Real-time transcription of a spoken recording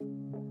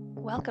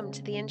Welcome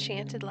to the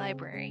Enchanted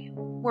Library,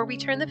 where we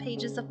turn the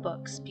pages of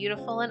books,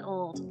 beautiful and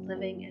old,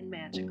 living and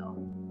magical.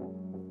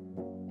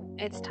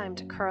 It's time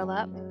to curl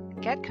up,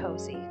 get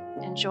cozy,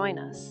 and join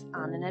us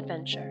on an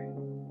adventure.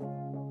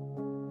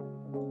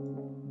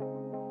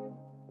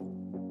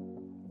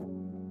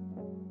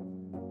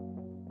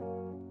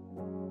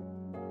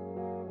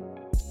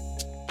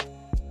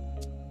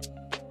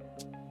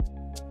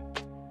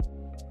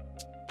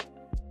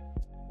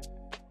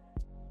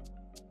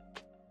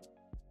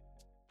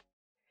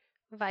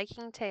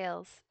 Viking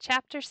Tales,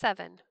 Chapter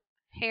 7,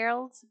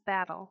 Harald's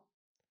Battle.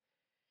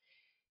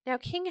 Now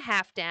King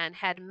Halfdan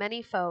had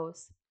many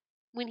foes.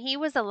 When he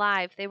was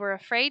alive, they were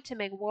afraid to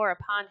make war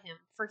upon him,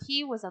 for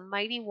he was a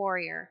mighty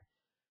warrior.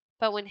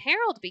 But when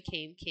Harald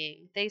became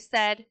king, they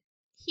said,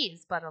 "He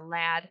is but a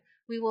lad.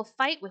 We will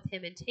fight with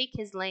him and take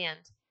his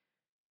land."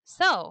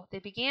 So they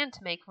began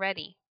to make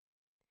ready.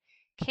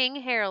 King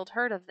Harald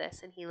heard of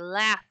this, and he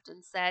laughed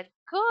and said,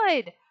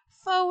 "Good!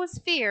 Foes'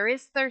 fear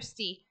is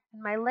thirsty,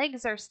 and my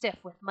legs are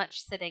stiff with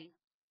much sitting."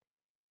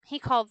 He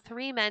called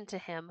 3 men to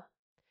him.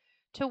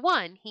 To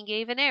one he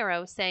gave an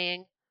arrow,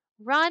 saying,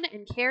 "Run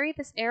and carry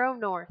this arrow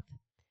north.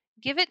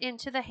 Give it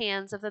into the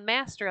hands of the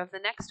master of the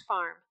next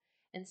farm,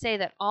 and say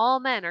that all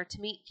men are to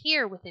meet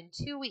here within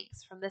 2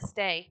 weeks from this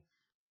day.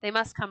 They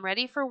must come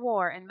ready for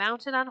war and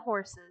mounted on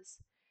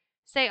horses.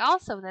 Say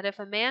also that if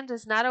a man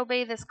does not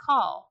obey this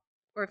call,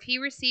 or if he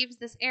receives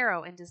this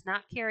arrow and does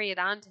not carry it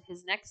on to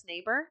his next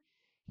neighbor,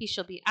 he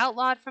shall be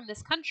outlawed from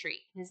this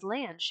country, and his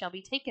land shall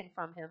be taken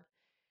from him."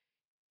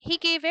 He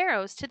gave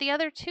arrows to the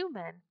other 2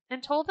 men,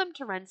 and told them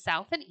to run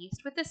south and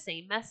east with the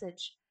same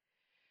message.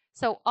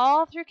 So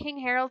all through King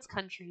Harald's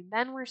country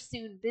men were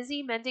soon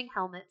busy mending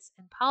helmets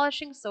and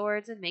polishing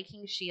swords and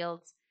making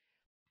shields.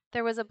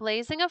 There was a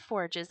blazing of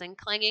forges and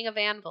clanging of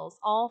anvils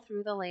all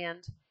through the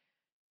land.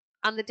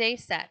 On the day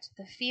set,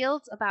 the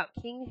fields about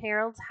King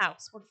Harald's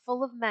house were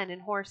full of men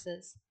and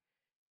horses.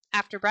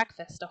 After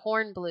breakfast a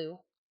horn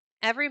blew.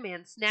 Every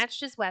man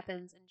snatched his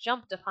weapons and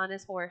jumped upon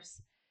his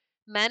horse.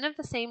 Men of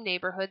the same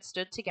neighborhood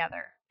stood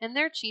together, and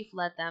their chief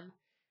led them.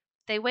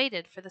 They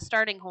waited for the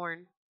starting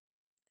horn.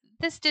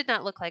 This did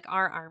not look like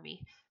our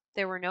army.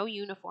 There were no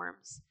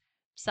uniforms.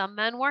 Some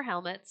men wore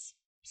helmets,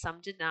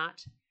 some did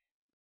not.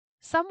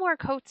 Some wore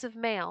coats of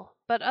mail,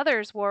 but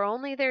others wore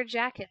only their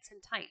jackets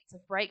and tights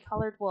of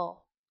bright-colored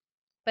wool.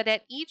 But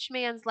at each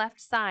man's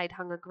left side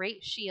hung a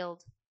great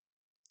shield.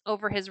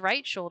 Over his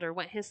right shoulder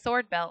went his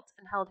sword belt,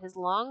 and held his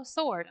long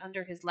sword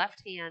under his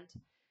left hand.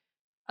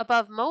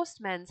 Above most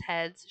men's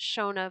heads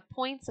shone the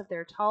points of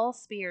their tall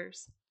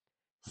spears.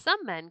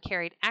 Some men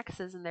carried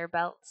axes in their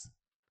belts.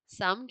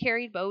 Some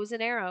carried bows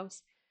and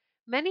arrows.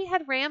 Many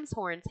had ram's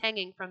horns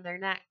hanging from their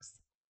necks.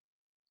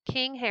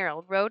 King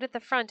Harald rode at the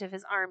front of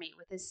his army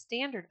with his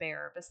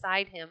standard-bearer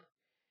beside him.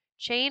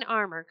 Chain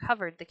armor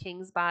covered the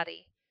king's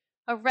body.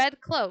 A red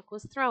cloak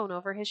was thrown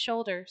over his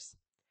shoulders.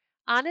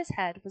 On his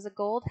head was a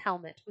gold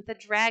helmet with a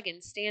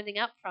dragon standing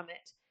up from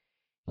it.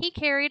 He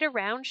carried a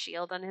round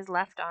shield on his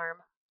left arm.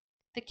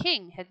 The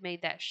king had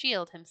made that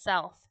shield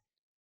himself.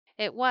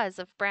 It was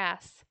of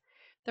brass.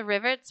 The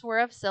rivets were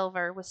of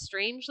silver, with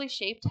strangely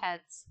shaped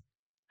heads.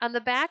 On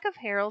the back of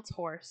Harald's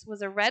horse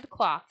was a red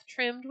cloth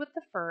trimmed with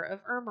the fur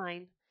of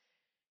ermine.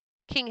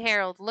 King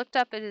Harald looked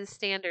up at his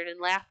standard and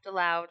laughed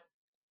aloud.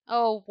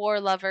 "Oh, war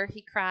lover,"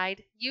 he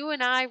cried, "you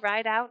and I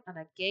ride out on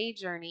a gay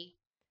journey."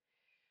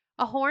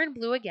 A horn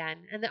blew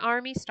again, and the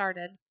army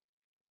started.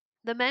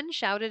 The men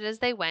shouted as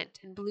they went,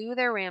 and blew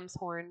their ram's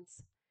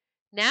horns.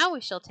 "Now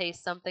we shall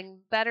taste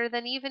something better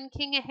than even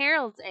King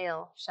Harald's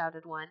ale,"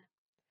 shouted one.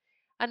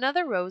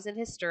 Another rose in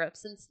his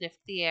stirrups and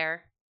sniffed the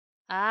air.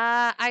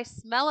 "Ah, I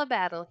smell a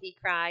battle," he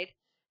cried.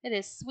 "It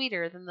is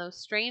sweeter than those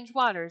strange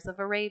waters of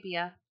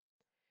Arabia."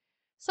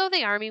 So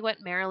the army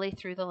went merrily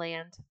through the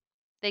land.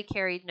 They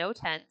carried no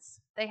tents.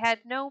 They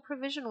had no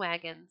provision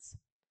wagons.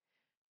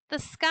 "The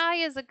sky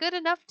is a good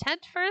enough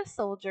tent for a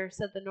soldier,"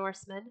 said the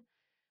Norsemen.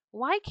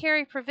 "Why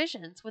carry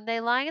provisions when they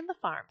lie in the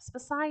farms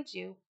beside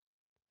you?"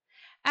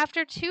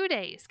 After 2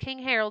 days, King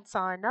Harald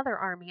saw another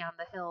army on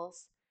the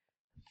hills.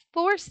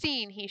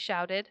 "Thorstein," he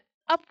shouted,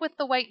 "up with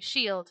the white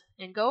shield,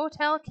 and go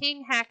tell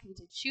King Haki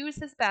to choose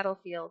his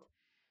battlefield.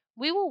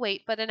 We will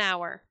wait but an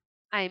hour.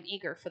 I am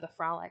eager for the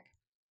frolic."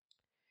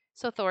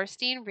 So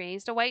Thorstein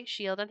raised a white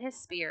shield on his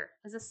spear,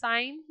 as a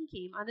sign he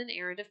came on an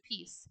errand of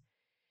peace.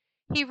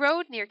 He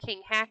rode near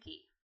King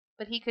Haki,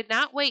 but he could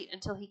not wait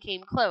until he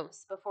came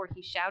close before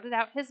he shouted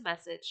out his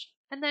message,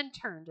 and then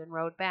turned and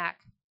rode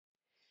back.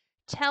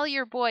 "Tell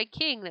your boy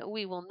king that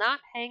we will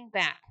not hang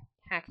back,"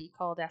 Haki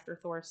called after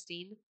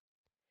Thorstein.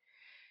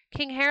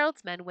 King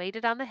Harald's men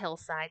waited on the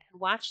hillside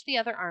and watched the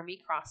other army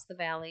cross the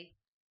valley.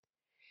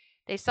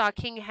 They saw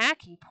King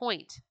Haki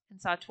point, and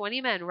saw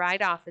 20 men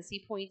ride off as he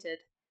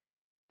pointed.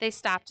 They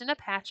stopped in a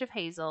patch of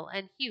hazel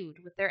and hewed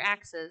with their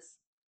axes.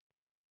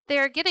 "They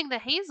are getting the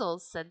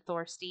hazels," said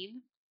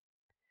Thorstein.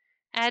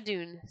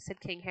 "Adun," said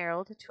King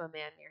Harald to a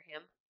man near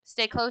him,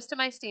 "stay close to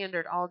my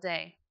standard all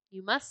day.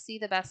 You must see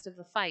the best of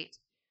the fight.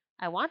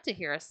 I want to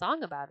hear a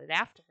song about it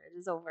after it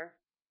is over."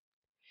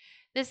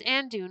 This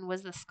Andun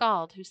was the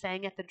skald who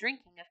sang at the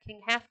drinking of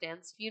King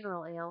Halfdan's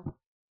funeral ale.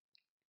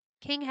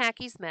 King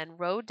Haki's men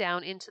rode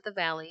down into the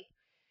valley.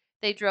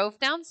 They drove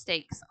down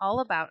stakes all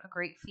about a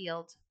great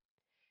field.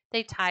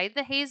 They tied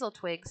the hazel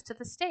twigs to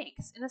the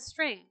stakes in a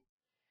string,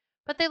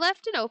 but they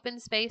left an open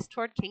space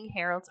toward King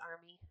Harald's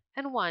army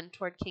and one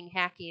toward King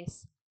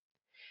Haki's.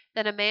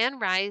 Then a man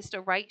raised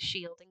a right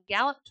shield and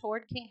galloped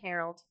toward King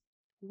Harald.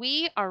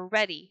 "We are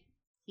ready,"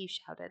 he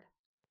shouted.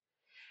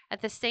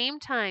 At the same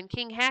time,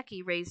 King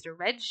Haki raised a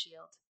red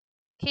shield.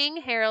 King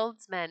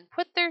Harald's men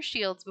put their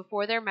shields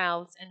before their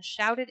mouths and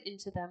shouted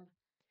into them.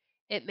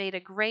 It made a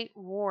great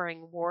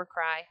roaring war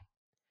cry.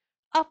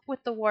 "Up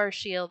with the war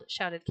shield,"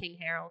 shouted King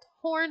Harald.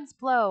 "Horns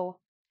blow."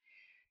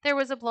 There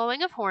was a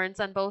blowing of horns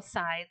on both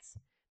sides.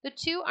 The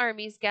two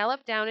armies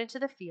galloped down into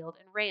the field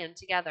and ran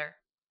together.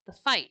 The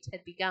fight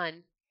had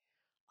begun.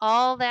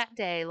 All that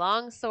day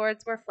long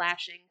swords were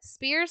flashing,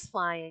 spears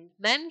flying,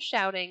 men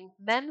shouting,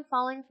 men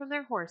falling from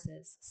their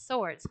horses,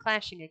 swords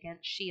clashing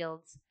against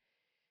shields.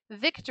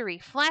 "Victory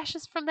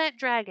flashes from that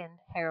dragon,"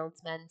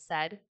 Harald's men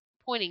said,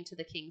 pointing to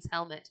the king's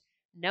helmet.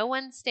 "No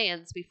one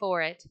stands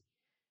before it."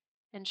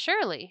 And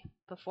surely,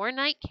 before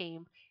night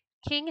came,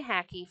 King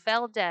Haki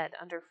fell dead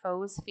under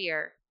foes'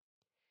 fear.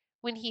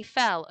 When he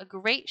fell, a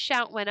great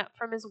shout went up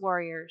from his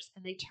warriors,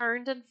 and they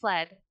turned and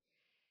fled.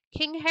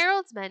 King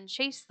Harald's men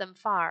chased them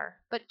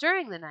far, but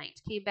during the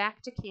night came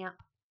back to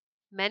camp.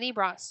 Many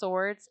brought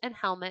swords and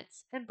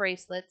helmets and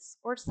bracelets,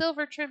 or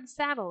silver-trimmed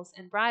saddles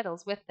and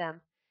bridles with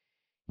them.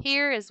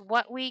 "Here is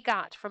what we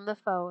got from the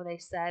foe," they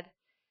said.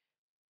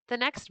 The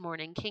next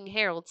morning King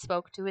Harald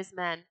spoke to his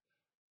men.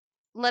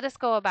 "Let us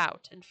go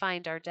about and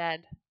find our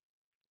dead."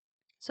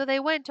 So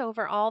they went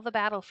over all the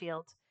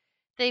battlefield.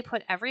 They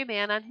put every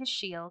man on his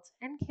shield,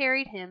 and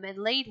carried him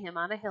and laid him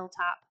on a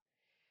hilltop.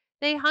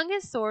 They hung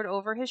his sword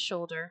over his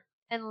shoulder,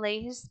 and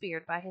lay his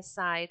spear by his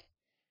side.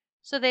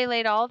 So they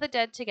laid all the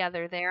dead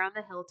together there on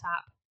the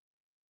hilltop.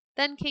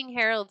 Then King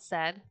Harald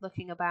said,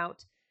 looking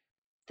about,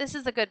 "This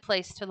is a good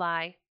place to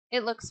lie.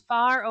 It looks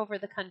far over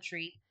the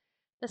country.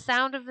 The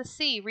sound of the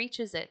sea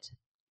reaches it.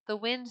 The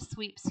wind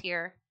sweeps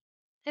here.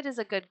 It is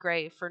a good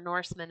grave for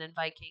Norsemen and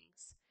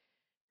Vikings.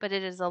 But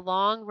it is a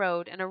long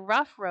road and a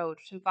rough road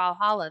to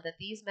Valhalla that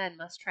these men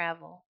must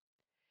travel.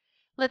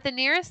 Let the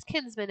nearest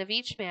kinsman of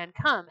each man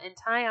come and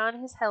tie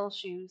on his hell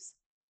shoes.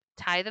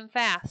 Tie them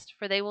fast,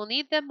 for they will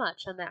need them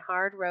much on that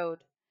hard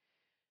road."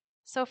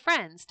 So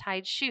friends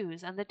tied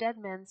shoes on the dead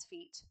men's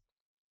feet.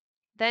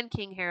 Then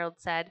King Harald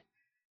said,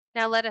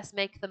 "Now let us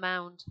make the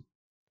mound."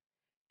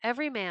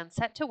 Every man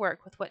set to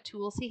work with what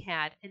tools he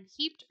had and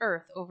heaped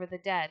earth over the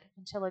dead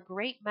until a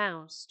great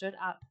mound stood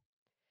up.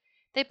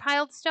 They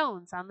piled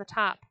stones on the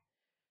top.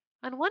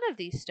 On one of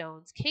these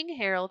stones King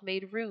Harald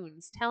made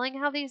runes telling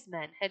how these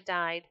men had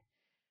died.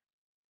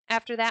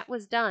 After that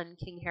was done,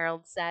 King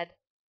Harald said,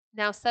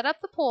 "Now set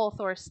up the pole,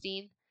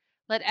 Thorstein.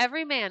 Let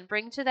every man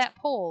bring to that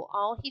pole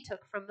all he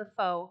took from the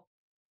foe."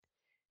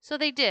 So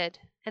they did,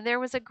 and there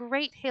was a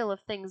great hill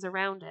of things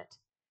around it.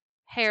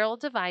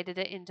 Harald divided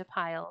it into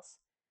piles.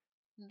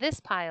 "This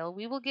pile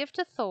we will give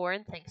to Thor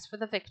in thanks for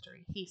the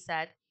victory," he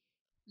said.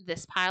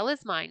 "This pile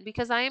is mine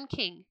because I am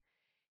king.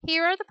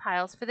 Here are the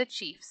piles for the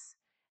chiefs,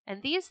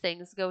 and these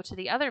things go to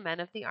the other men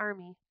of the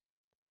army."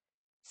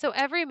 So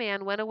every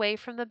man went away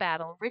from the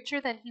battle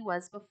richer than he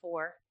was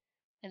before,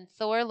 and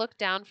Thor looked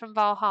down from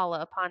Valhalla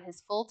upon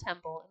his full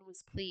temple and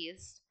was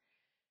pleased.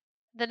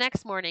 The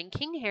next morning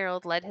King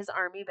Harald led his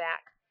army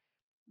back,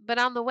 but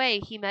on the way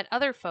he met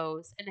other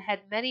foes and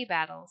had many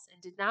battles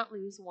and did not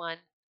lose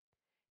one.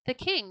 The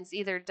kings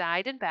either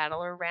died in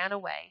battle or ran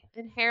away,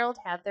 and Harald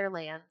had their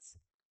lands.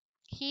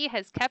 "He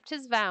has kept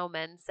his vow,"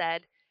 men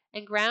said,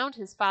 and ground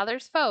his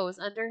father's foes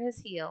under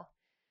his heel.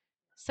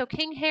 So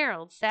King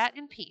Harald sat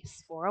in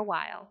peace for a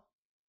while.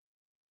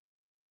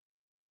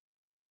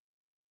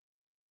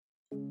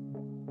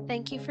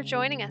 Thank you for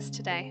joining us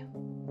today.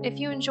 If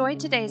you enjoyed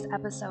today's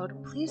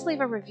episode, please leave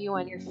a review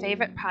on your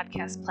favorite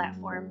podcast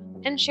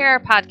platform and share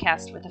our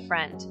podcast with a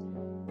friend.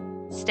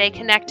 Stay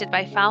connected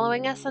by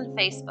following us on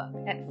Facebook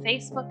at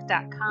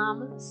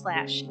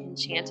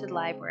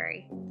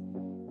facebook.com/enchantedlibrary.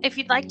 If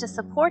you'd like to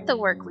support the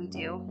work we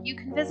do, you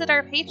can visit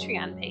our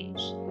Patreon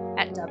page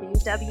at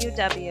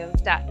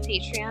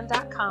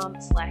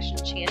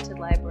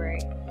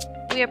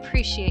www.patreon.com/enchantedlibrary. We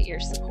appreciate your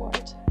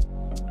support.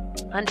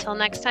 Until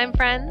next time,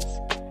 friends,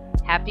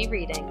 happy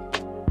reading.